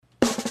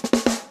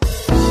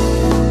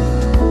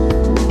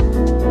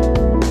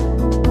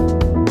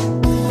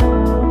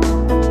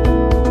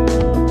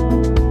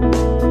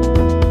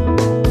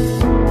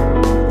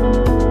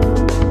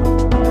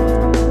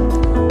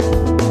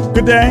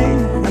Good day,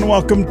 and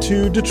welcome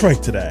to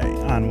Detroit Today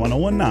on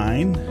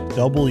 1019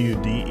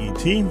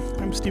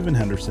 WDET. I'm Stephen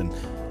Henderson,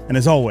 and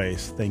as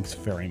always, thanks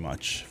very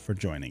much for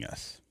joining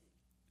us.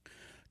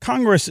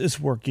 Congress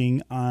is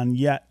working on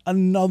yet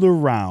another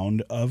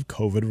round of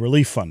COVID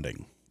relief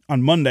funding.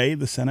 On Monday,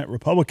 the Senate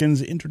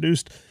Republicans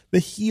introduced the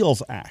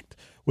HEALS Act,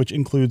 which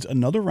includes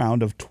another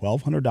round of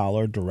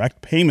 $1,200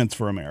 direct payments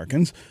for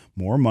Americans,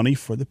 more money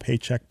for the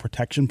Paycheck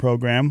Protection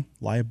Program,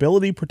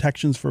 liability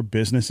protections for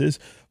businesses,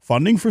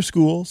 funding for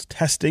schools,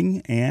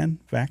 testing, and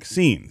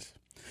vaccines.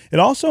 It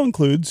also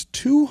includes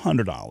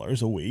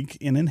 $200 a week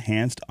in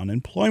enhanced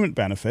unemployment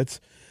benefits,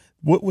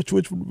 which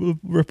would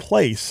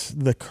replace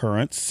the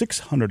current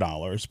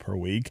 $600 per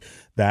week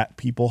that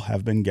people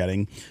have been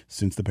getting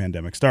since the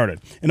pandemic started.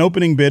 An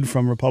opening bid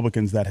from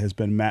Republicans that has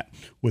been met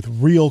with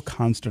real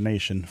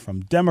consternation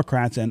from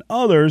Democrats and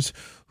others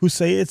who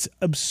say it's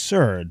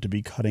absurd to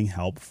be cutting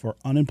help for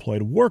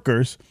unemployed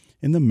workers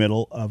in the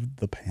middle of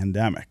the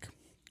pandemic.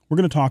 We're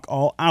going to talk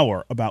all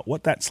hour about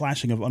what that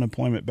slashing of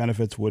unemployment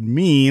benefits would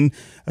mean,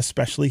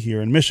 especially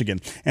here in Michigan.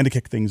 And to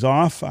kick things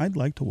off, I'd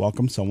like to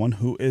welcome someone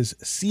who is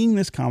seeing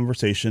this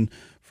conversation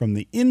from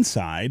the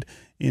inside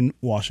in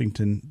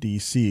Washington,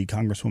 D.C.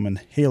 Congresswoman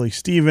Haley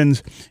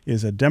Stevens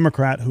is a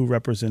Democrat who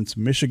represents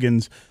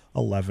Michigan's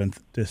 11th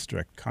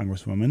District.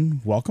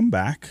 Congresswoman, welcome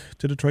back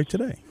to Detroit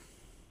Today.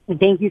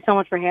 Thank you so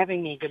much for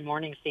having me. Good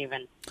morning,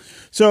 Stephen.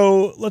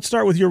 So let's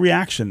start with your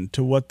reaction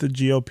to what the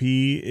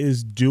GOP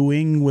is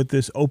doing with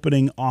this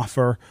opening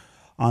offer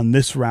on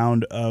this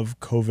round of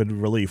COVID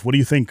relief. What do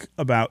you think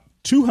about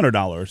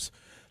 $200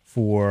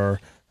 for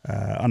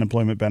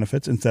unemployment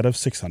benefits instead of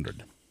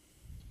 $600?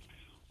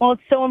 Well,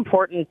 it's so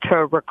important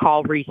to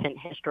recall recent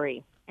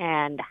history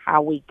and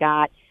how we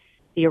got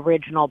the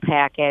original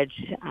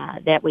package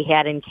that we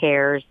had in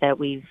CARES, that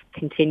we've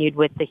continued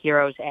with the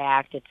HEROES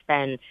Act. It's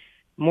been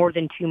more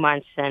than 2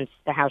 months since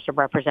the House of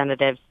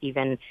Representatives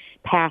even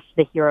passed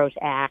the HEROES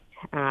Act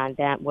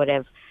that would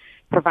have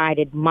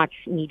provided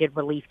much-needed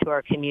relief to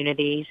our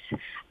communities,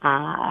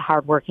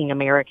 hardworking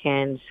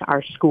Americans,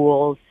 our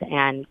schools,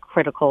 and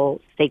critical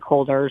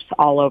stakeholders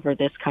all over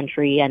this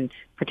country, and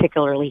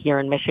particularly here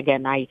in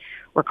Michigan. I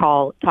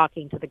recall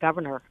talking to the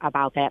governor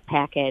about that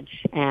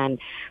package and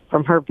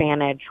from her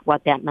vantage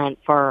what that meant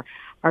for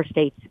our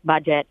state's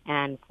budget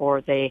and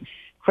for the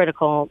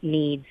critical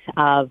needs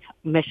of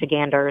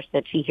Michiganders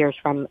that she hears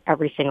from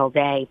every single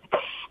day.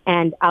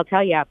 And I'll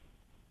tell you,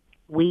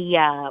 we,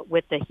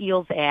 with the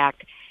HEALS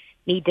Act,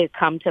 need to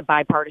come to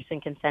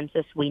bipartisan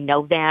consensus. We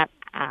know that.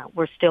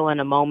 We're still in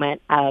a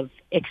moment of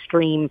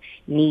extreme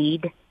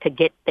need to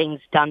get things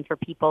done for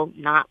people,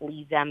 not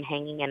leave them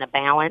hanging in a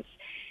balance.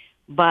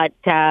 But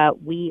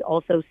we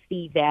also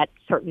see that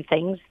certain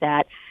things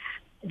that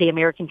the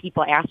American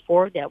people asked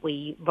for, that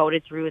we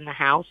voted through in the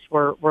House,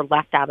 were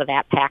left out of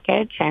that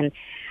package. And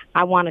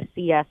I want to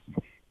see us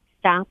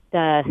stop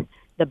the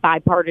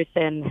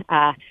bipartisan,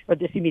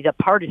 the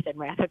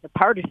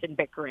partisan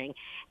bickering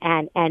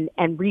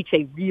and reach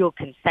a real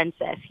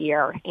consensus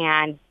here.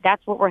 And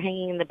that's what we're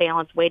hanging in the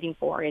balance waiting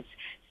for. It's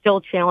still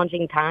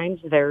challenging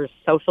times. There's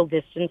social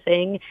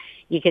distancing.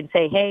 You can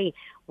say, hey,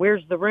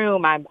 where's the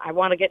room? I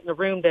want to get in the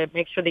room to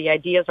make sure the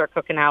ideas are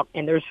cooking out.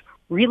 And there's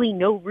really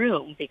no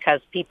room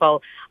because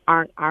people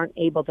aren't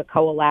able to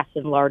coalesce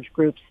in large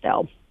groups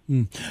still.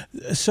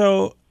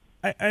 So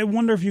I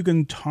wonder if you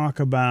can talk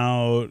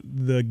about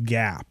the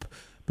gap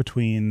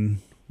between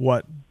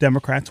what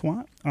Democrats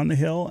want on the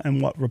Hill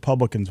and what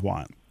Republicans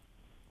want.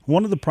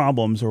 One of the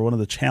problems, or one of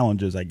the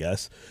challenges, I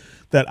guess,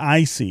 that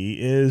I see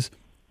is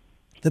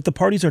that the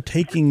parties are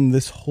taking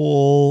this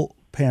whole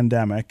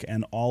pandemic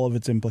and all of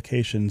its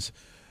implications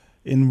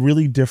in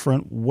really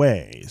different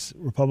ways.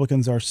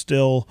 Republicans are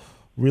still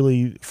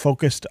really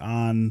focused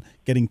on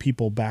getting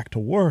people back to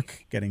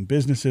work, getting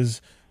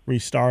businesses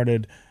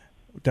restarted.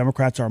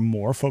 Democrats are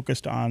more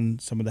focused on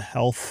some of the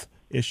health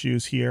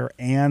issues here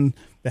and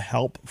the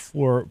help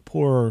for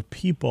poorer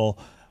people.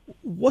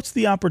 What's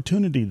the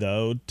opportunity,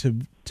 though,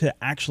 to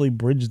actually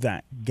bridge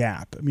that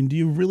gap? I mean, do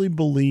you really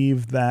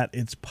believe that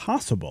it's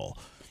possible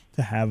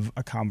to have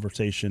a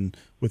conversation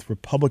with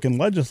Republican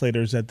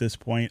legislators at this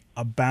point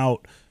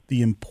about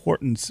the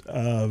importance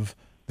of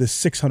the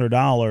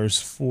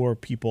 $600 for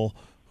people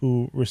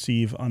who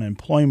receive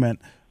unemployment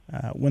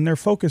when their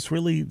focus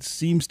really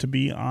seems to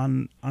be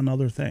on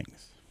other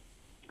things?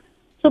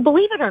 So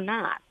believe it or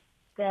not,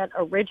 that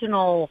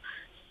original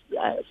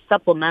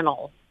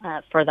supplemental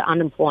for the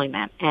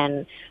unemployment,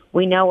 and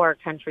we know our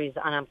country's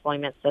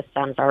unemployment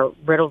systems are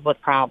riddled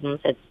with problems.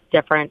 It's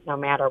different no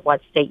matter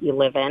what state you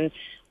live in.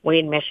 We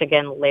in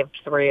Michigan lived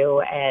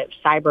through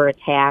cyber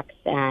attacks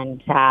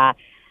and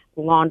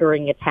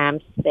laundering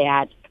attempts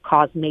that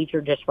caused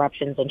major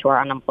disruptions into our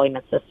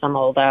unemployment system,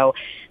 although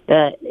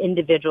the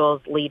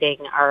individuals leading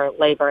our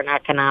Labor and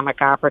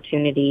Economic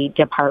Opportunity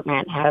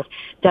Department have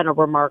done a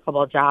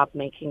remarkable job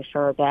making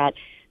sure that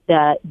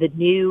the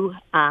new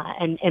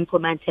and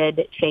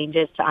implemented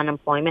changes to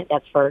unemployment,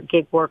 that's for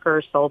gig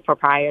workers, sole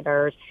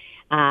proprietors,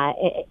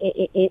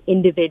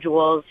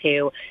 individuals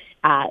who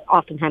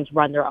oftentimes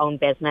run their own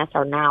business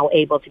are now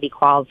able to be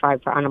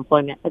qualified for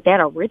unemployment. But that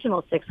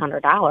original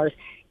 $600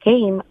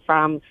 came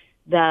from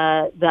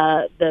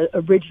the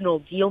original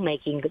deal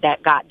making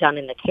that got done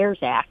in the CARES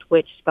Act,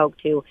 which spoke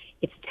to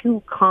it's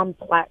too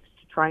complex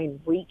to try and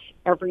reach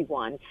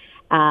everyone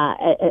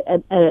in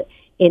a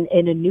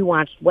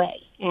nuanced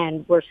way.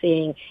 And we're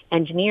seeing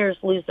engineers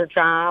lose their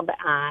job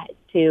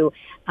to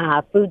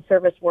food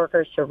service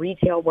workers, to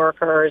retail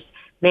workers.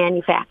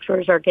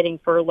 Manufacturers are getting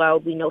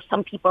furloughed. We know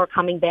some people are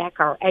coming back.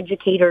 Our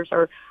educators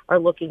are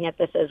looking at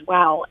this as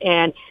well.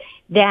 And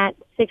that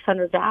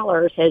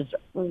 $600 has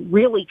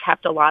really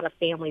kept a lot of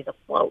families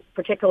afloat,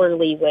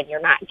 particularly when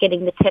you're not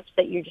getting the tips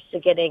that you're used to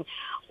getting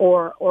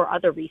or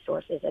other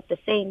resources. At the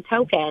same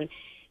token,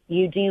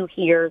 you do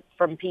hear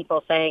from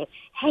people saying,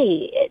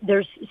 hey,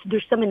 there's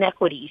some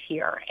inequities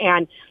here.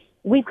 And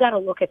we've got to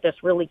look at this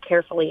really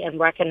carefully and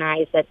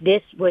recognize that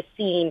this was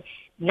seen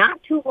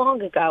not too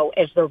long ago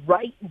as the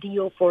right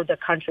deal for the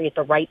country at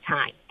the right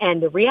time.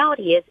 And the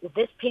reality is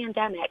this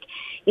pandemic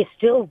is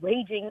still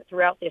raging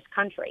throughout this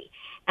country.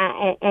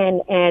 And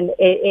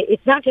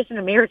it's not just an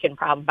American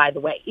problem, by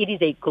the way. It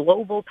is a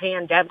global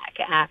pandemic.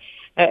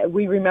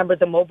 We remember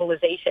the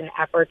mobilization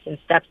efforts and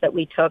steps that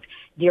we took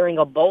during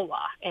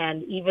Ebola.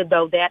 And even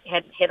though that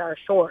hadn't hit our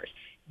shores,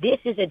 this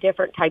is a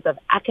different type of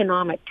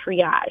economic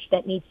triage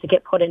that needs to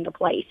get put into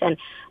place. And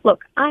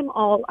look, I'm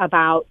all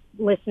about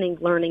listening,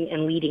 learning,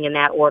 and leading in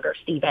that order,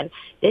 Stephen.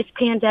 This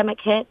pandemic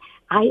hit,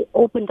 I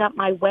opened up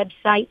my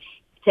website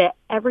to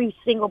every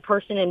single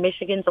person in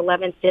Michigan's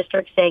 11th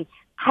district saying,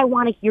 I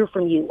want to hear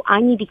from you.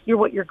 I need to hear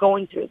what you're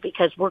going through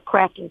because we're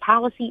crafting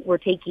policy, we're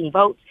taking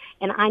votes,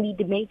 and I need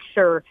to make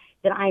sure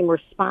that I'm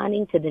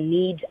responding to the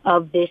needs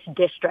of this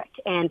district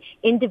and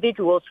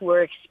individuals who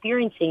are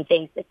experiencing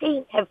things that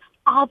they have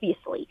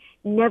obviously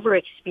never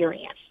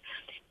experienced.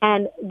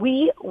 And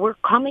we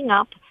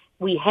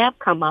have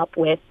come up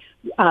with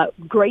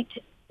great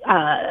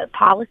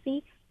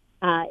policy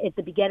at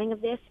the beginning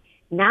of this.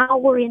 Now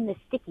we're in the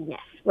stickiness,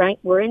 right?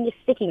 We're in the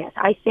stickiness.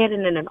 I sat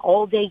in an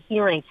all-day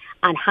hearing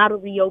on how to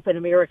reopen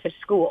America's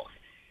schools.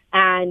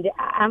 And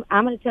I'm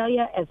going to tell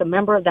you, as a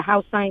member of the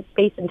House Science,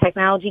 Space, and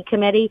Technology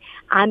Committee,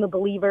 I'm a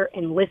believer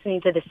in listening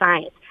to the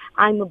science.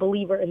 I'm a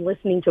believer in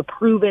listening to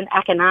proven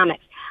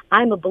economics.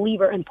 I'm a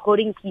believer in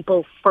putting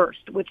people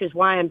first, which is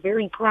why I'm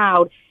very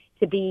proud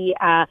to be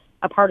a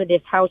part of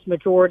this House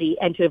majority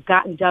and to have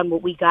gotten done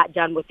what we got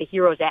done with the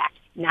HEROES Act.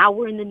 Now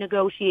we're in the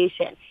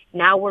negotiation.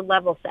 Now we're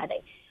level setting.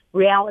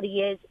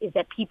 Reality is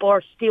that people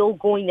are still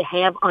going to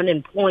have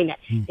unemployment.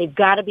 They've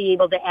got to be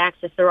able to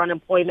access their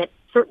unemployment.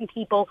 Certain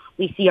people,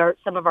 we see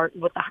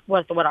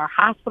what our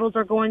hospitals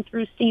are going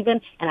through,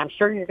 Stephen, and I'm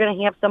sure you're going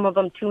to have some of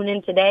them tune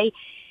in today,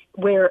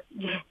 where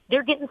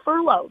they're getting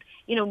furloughed.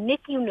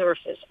 NICU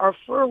nurses are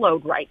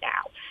furloughed right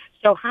now.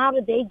 So how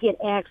do they get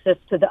access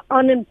to the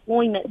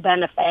unemployment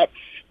benefit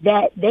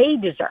that they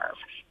deserve?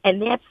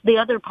 And that's the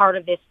other part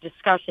of this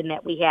discussion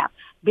that we have.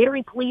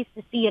 Very pleased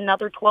to see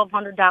another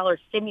 $1,200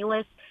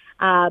 stimulus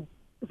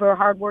for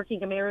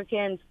hardworking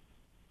Americans.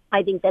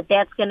 I think that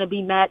that's going to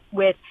be met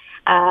with,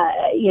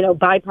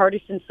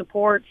 bipartisan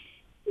support.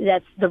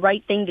 That's the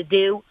right thing to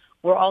do.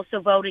 We're also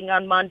voting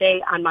on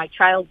Monday on my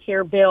child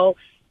care bill.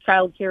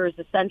 Child Care is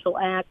Essential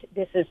Act.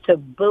 This is to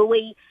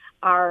buoy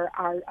our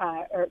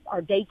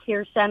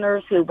daycare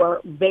centers who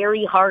were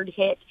very hard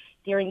hit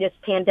during this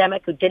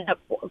pandemic, who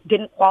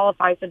didn't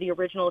qualify for the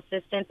original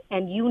assistance.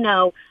 And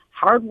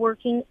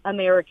hardworking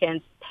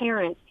Americans,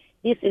 parents,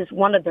 this is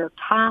one of their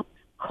top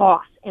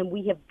costs. And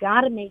we have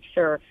got to make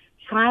sure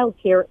child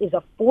care is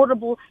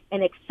affordable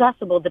and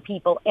accessible to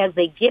people as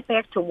they get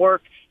back to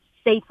work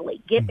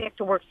safely,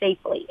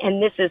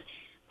 And this is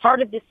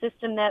part of the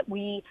system that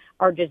we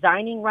are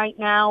designing right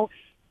now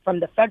from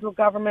the federal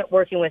government,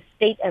 working with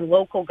state and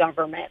local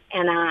government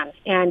and on.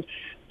 And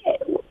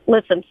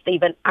listen,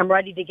 Stephen, I'm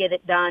ready to get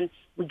it done.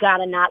 We got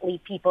to not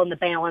leave people in the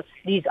balance.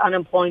 These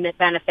unemployment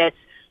benefits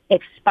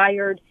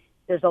expired.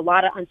 There's a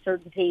lot of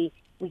uncertainty.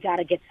 We got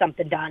to get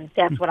something done.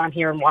 That's what I'm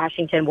here in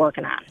Washington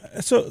working on.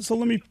 So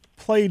let me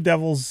play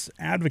devil's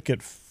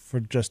advocate for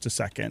just a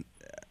second.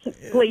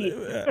 Please.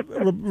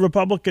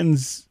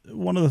 Republicans,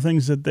 one of the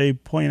things that they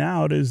point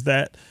out is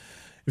that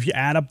if you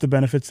add up the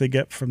benefits they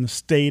get from the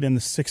state and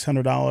the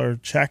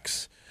 $600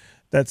 checks,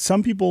 that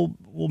some people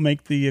will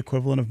make the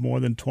equivalent of more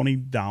than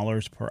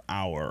 $20 per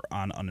hour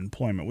on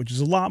unemployment, which is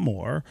a lot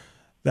more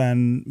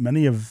than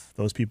many of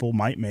those people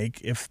might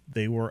make if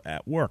they were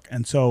at work.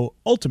 And so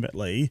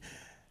ultimately,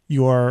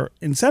 you're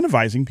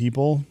incentivizing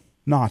people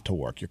not to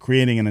work. You're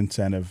creating an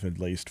incentive, at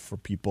least, for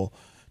people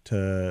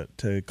to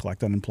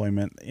collect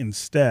unemployment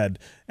instead.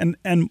 And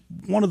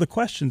one of the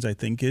questions, I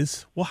think,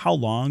 is, well, how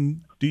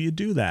long do you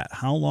do that?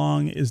 How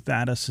long is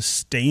that a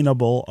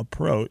sustainable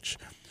approach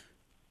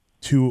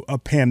to a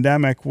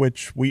pandemic,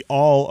 which we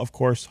all, of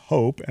course,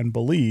 hope and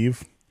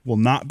believe will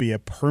not be a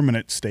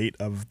permanent state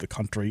of the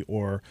country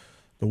or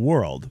the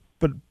world?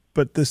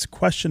 But this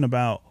question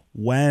about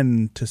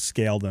when to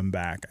scale them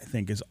back, I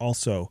think, is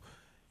also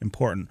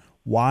important.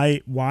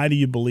 Why do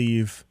you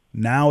believe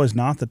now is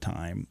not the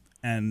time?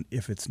 And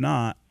if it's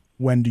not,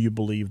 when do you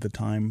believe the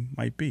time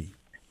might be?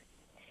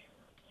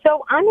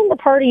 So I'm in the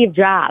party of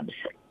jobs,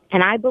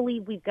 and I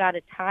believe we've got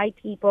to tie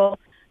people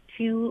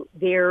to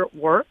their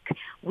work.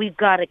 We've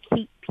got to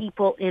keep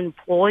people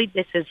employed.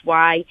 This is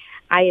why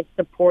I have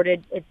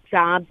supported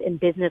jobs and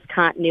business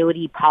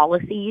continuity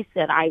policies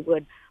that I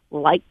would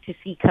like to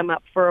see come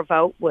up for a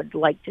vote, would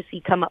like to see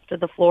come up to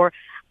the floor.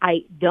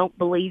 I don't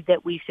believe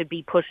that we should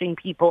be pushing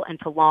people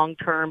into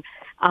long-term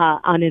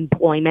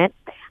unemployment.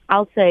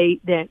 I'll say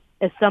that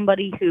as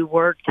somebody who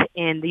worked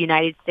in the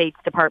United States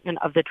Department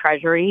of the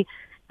Treasury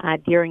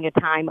during a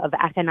time of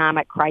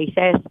economic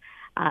crisis,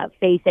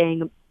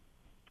 facing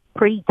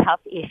pretty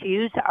tough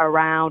issues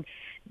around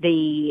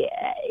the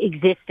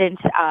existence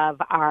of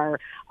our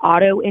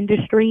auto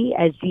industry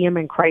as GM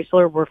and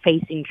Chrysler were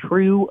facing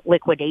true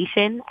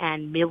liquidation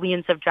and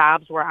millions of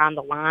jobs were on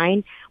the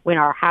line, when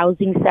our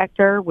housing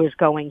sector was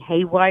going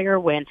haywire,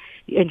 when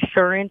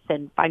insurance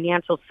and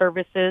financial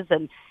services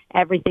and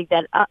everything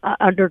that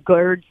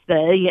undergirds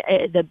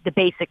the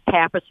basic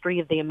tapestry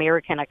of the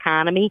American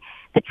economy,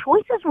 the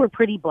choices were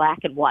pretty black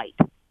and white,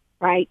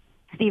 right,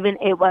 Stephen?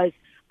 It was,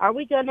 are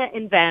we going to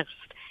invest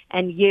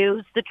and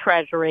use the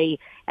Treasury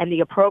and the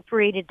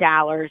appropriated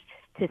dollars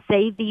to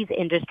save these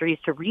industries,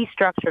 to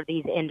restructure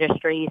these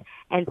industries,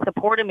 and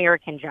support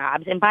American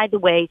jobs? And by the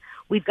way,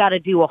 we've got to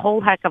do a whole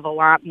heck of a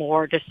lot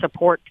more to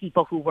support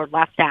people who were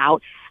left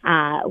out.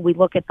 We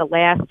look at the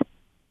last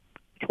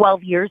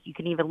 12 years. You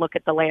can even look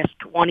at the last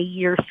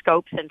 20-year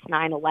scope since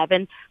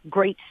 9/11.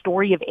 Great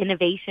story of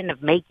innovation,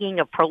 of making,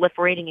 of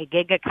proliferating a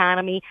gig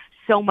economy.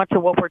 So much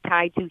of what we're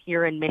tied to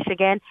here in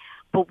Michigan.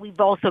 But we've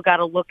also got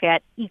to look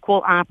at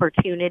equal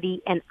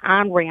opportunity and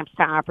on-ramps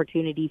to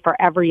opportunity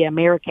for every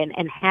American.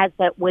 And has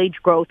that wage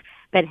growth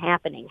been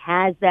happening?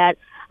 Has that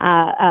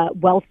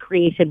wealth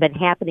creation been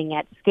happening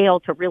at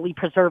scale to really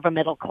preserve a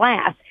middle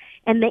class?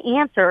 And the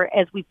answer,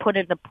 as we put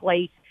into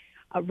place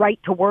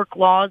right-to-work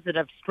laws that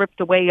have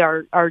stripped away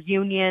our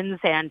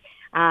unions and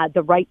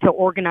the right to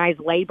organize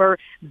labor,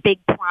 big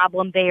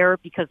problem there,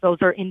 because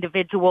those are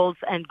individuals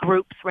and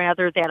groups,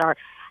 rather, that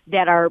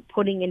are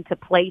putting into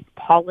place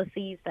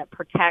policies that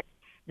protect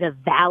the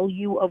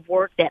value of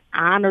work, that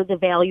honor the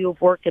value of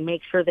work, and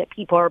make sure that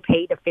people are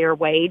paid a fair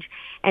wage.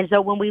 And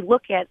so when we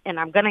look at, and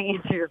I'm going to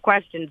answer your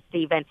question,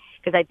 Stephen,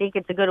 because I think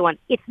it's a good one,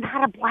 it's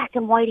not a black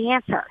and white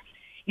answer.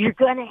 You're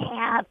going to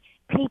have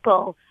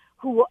people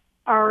who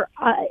are,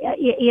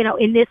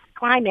 in this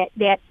climate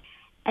that,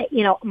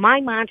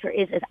 my mantra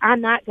is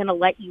I'm not going to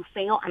let you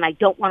fail, and I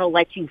don't want to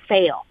let you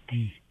fail.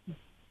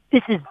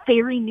 This is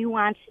very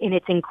nuanced and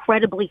it's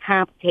incredibly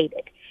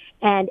complicated.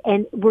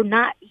 And we're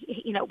not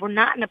in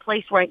a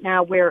place right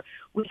now where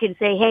we can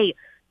say, hey,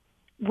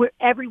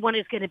 everyone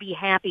is going to be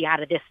happy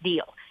out of this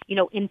deal.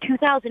 In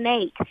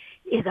 2008,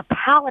 the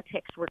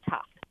politics were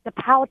tough.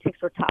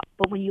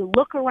 But when you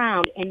look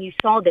around and you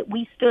saw that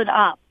we stood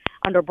up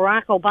under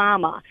Barack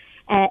Obama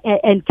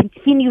and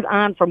continued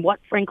on from what,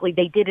 frankly,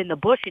 they did in the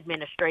Bush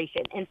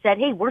administration and said,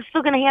 hey, we're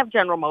still going to have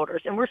General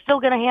Motors and we're still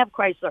going to have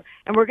Chrysler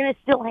and we're going to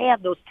still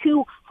have those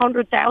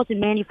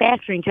 200,000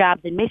 manufacturing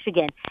jobs in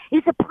Michigan.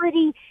 It's a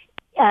pretty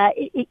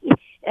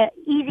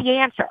easy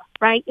answer,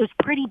 right? It was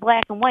pretty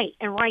black and white.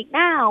 And right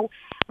now,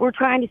 we're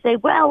trying to say,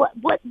 well,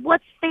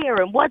 what's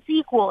fair and what's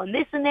equal and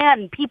this and that,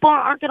 and people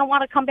aren't going to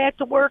want to come back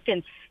to work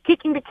and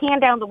kicking the can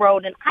down the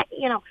road. And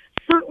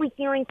certainly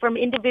hearing from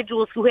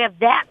individuals who have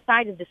that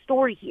side of the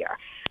story here.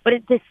 But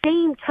at the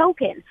same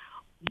token,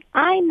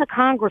 I'm the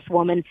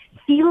Congresswoman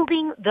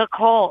fielding the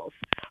calls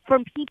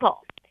from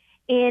people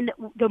in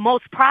the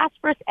most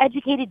prosperous,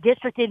 educated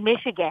district in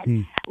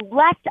Michigan,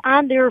 left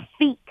on their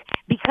feet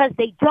because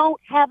they don't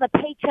have a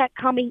paycheck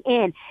coming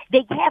in.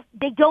 They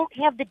don't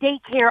have the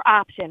daycare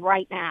option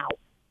right now.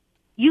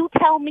 You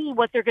tell me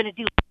what they're going to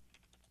do.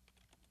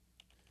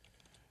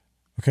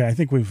 Okay, I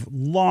think we've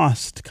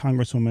lost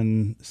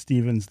Congresswoman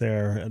Stevens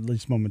there, at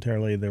least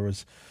momentarily. There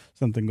was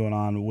something going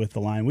on with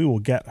the line. We will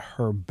get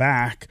her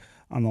back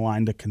on the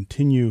line to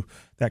continue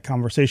that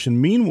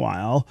conversation.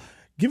 Meanwhile,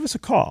 give us a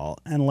call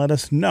and let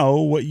us know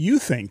what you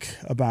think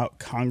about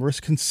Congress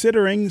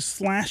considering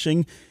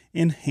slashing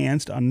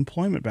enhanced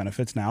unemployment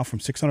benefits now from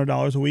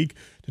 $600 a week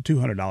to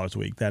 $200 a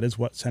week. That is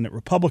what Senate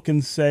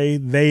Republicans say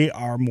they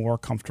are more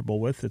comfortable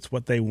with. It's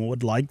what they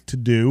would like to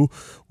do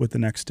with the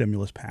next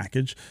stimulus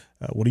package.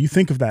 What do you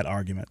think of that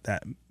argument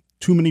that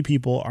too many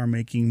people are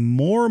making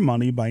more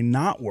money by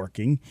not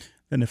working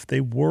than if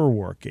they were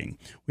working?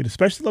 We'd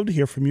especially love to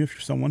hear from you if you're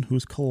someone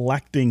who's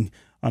collecting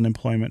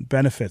unemployment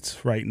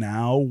benefits right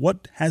now.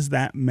 What has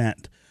that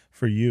meant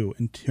for you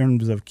in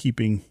terms of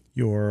keeping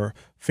your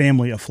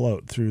family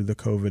afloat through the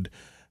COVID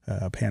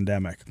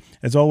pandemic?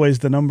 As always,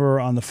 the number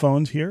on the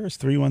phones here is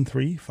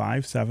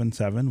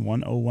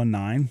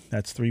 313-577-1019.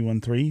 That's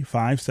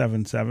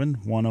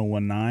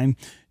 313-577-1019.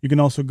 You can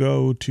also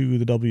go to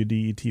the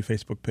WDET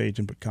Facebook page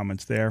and put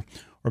comments there,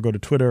 or go to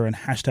Twitter and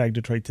hashtag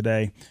Detroit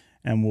Today,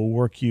 and we'll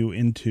work you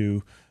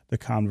into the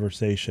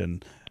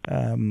conversation.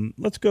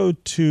 Let's go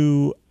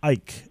to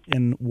Ike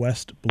in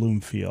West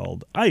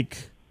Bloomfield.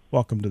 Ike,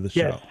 welcome to the show.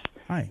 Yes.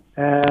 Hi.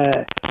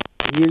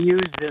 You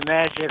used the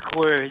magic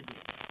word,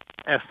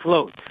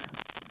 afloat.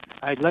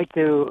 I'd like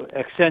to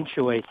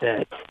accentuate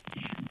that.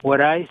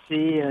 What I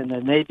see, and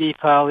it may be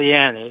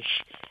Pollyannish,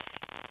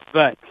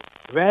 but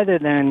rather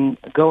than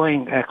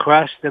going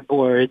across the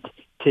board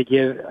to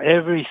give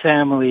every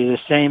family the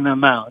same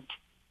amount,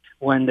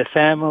 when the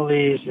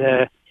families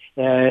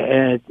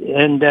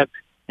end up,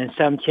 in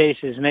some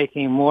cases,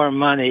 making more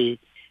money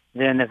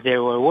than if they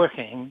were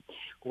working,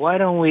 why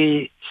don't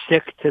we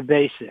stick to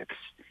basics?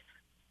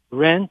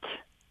 Rent,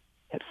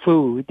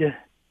 food,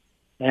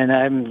 and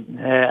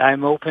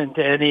I'm open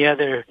to any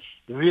other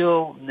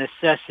real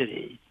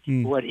necessity.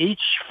 What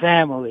each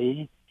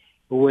family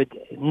would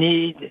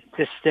need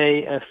to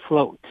stay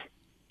afloat.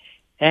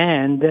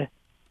 And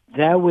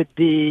that would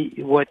be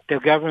what the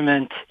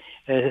government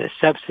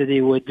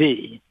subsidy would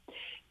be.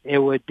 It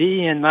would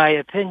be, in my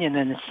opinion,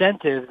 an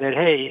incentive that,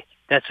 hey,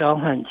 that's all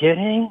I'm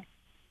getting.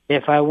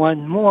 If I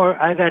want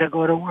more, I got to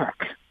go to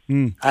work.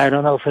 I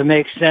don't know if it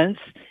makes sense,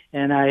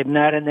 and I'm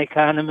not an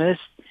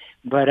economist,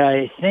 but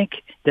I think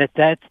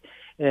that's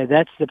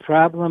the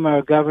problem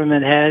our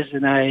government has,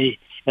 and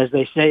as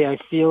they say, I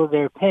feel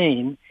their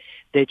pain.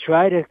 They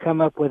try to come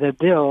up with a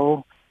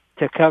bill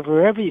to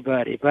cover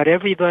everybody, but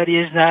everybody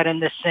is not in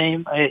the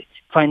same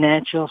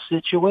financial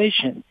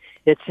situation.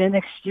 It's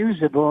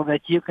inexcusable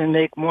that you can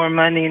make more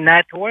money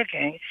not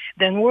working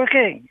than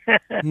working.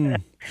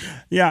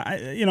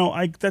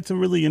 Yeah, that's a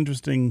really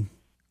interesting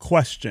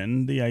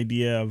question, the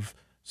idea of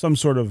some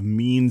sort of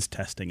means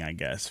testing, I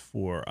guess,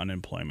 for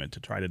unemployment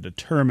to try to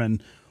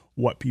determine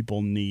what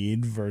people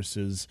need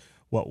versus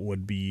what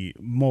would be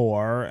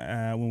more.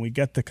 When we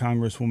get the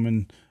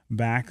Congresswoman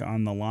back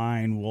on the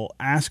line, we'll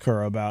ask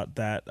her about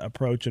that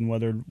approach and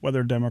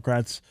whether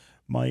Democrats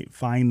might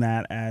find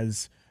that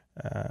as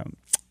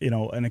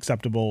an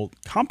acceptable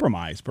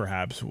compromise,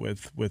 perhaps,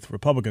 with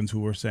Republicans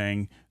who were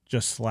saying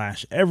just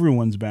slash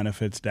everyone's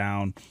benefits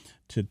down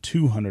to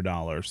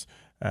 $200.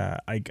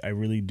 I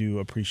really do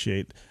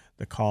appreciate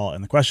the call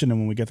and the question, and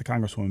when we get the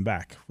Congresswoman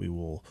back, we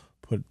will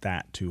put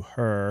that to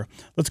her.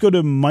 Let's go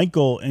to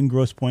Michael in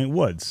Grosse Pointe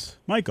Woods.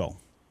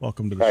 Michael,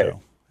 welcome to the show.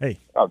 Hey.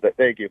 Oh,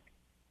 thank you.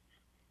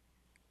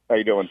 How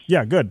you doing?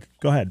 Yeah, good.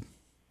 Go ahead.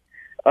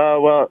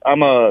 Well,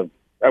 I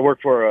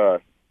work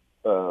for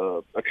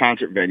a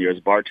concert venue as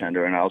a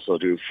bartender, and I also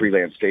do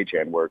freelance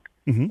stagehand work.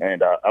 Mm-hmm.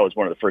 And I was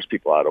one of the first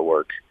people out of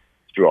work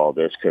through all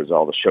this because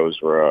all the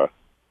shows were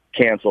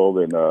canceled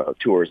and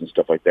tours and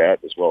stuff like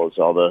that, as well as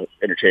all the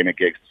entertainment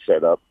gigs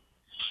set up.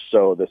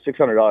 So the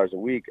 $600 a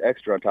week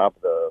extra on top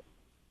of the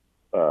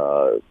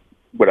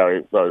what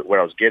I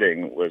was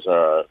getting was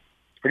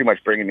pretty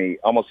much bringing me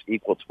almost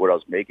equal to what I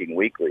was making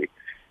weekly.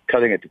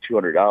 Cutting it to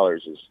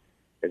 $200 is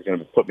going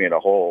to put me in a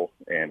hole,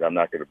 and I'm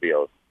not going to be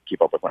able to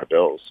keep up with my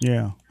bills.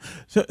 Yeah.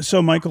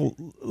 So Michael,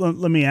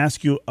 let me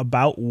ask you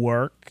about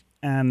work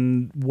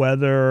and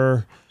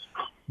whether,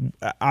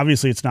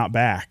 obviously it's not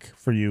back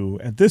for you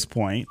at this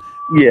point.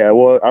 Yeah,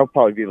 well, I'll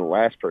probably be the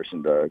last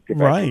person to get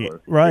back to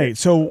work. Right. Yeah.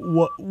 So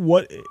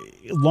what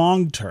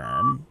long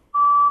term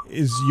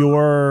is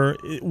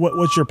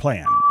what's your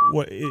plan?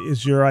 What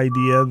is your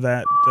idea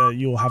that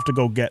you'll have to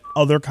go get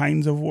other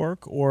kinds of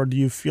work, or do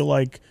you feel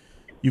like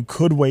you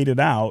could wait it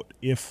out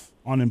if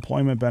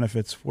unemployment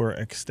benefits were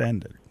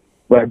extended?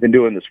 Well, I've been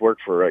doing this work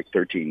for like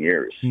 13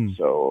 years.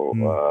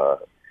 So,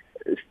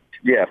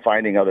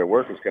 finding other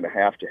work is going to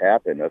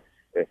happen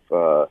if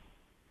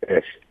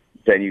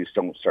venues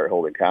don't start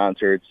holding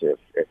concerts, if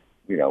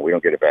we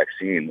don't get a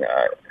vaccine.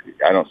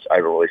 I don't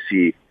really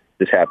see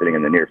this happening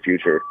in the near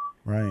future,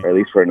 right? Or at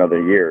least for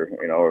another year,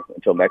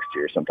 until next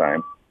year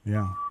sometime.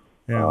 Yeah.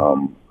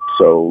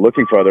 So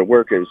looking for other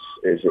work is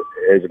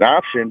an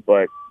option,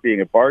 but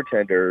being a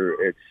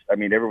bartender,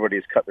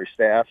 everybody's cut their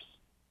staffs,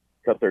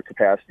 cut their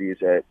capacities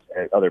at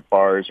other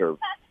bars or.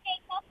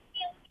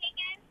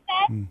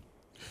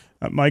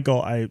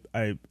 Michael, I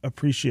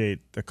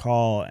appreciate the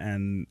call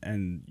and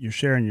you're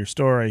sharing your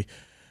story.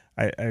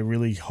 I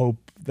really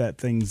hope that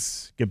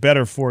things get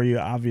better for you,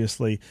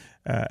 obviously,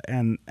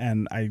 and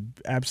I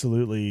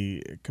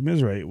absolutely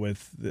commiserate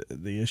with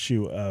the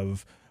issue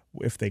of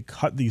if they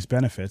cut these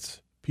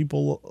benefits,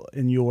 people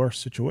in your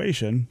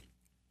situation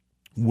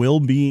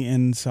will be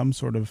in some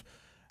sort of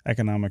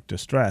economic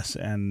distress,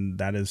 and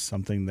that is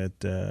something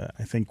that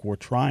I think we're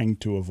trying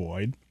to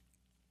avoid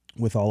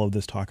with all of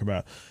this talk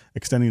about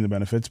extending the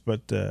benefits,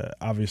 but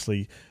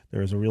obviously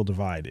there is a real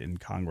divide in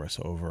Congress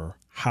over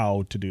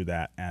how to do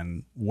that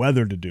and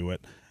whether to do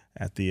it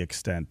at the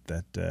extent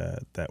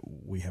that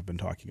we have been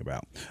talking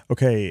about.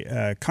 Okay,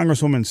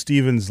 Congresswoman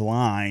Stevens'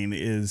 line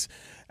is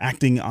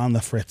acting on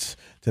the fritz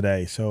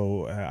today,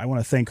 so I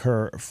want to thank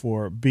her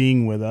for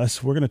being with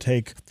us. We're going to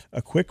take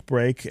a quick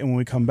break, and when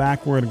we come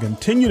back, we're going to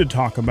continue to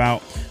talk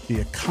about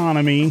the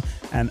economy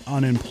and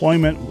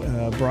unemployment.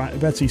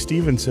 Betsy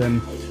Stevenson,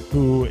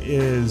 who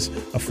is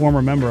a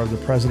former member of the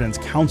President's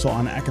Council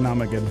on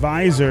Economic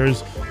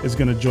Advisors, is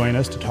going to join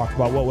us to talk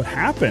about what would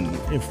happen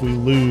if we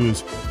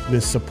lose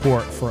this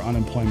support for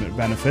unemployment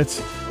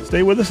benefits.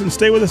 Stay with us and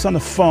stay with us on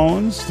the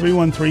phones.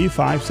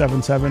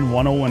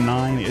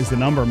 313-577-1019 is the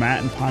number.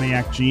 Matt in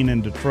Pontiac, Gene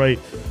in Detroit.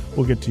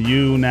 We'll get to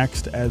you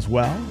next as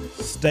well.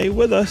 Stay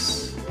with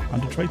us on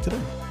Detroit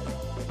Today.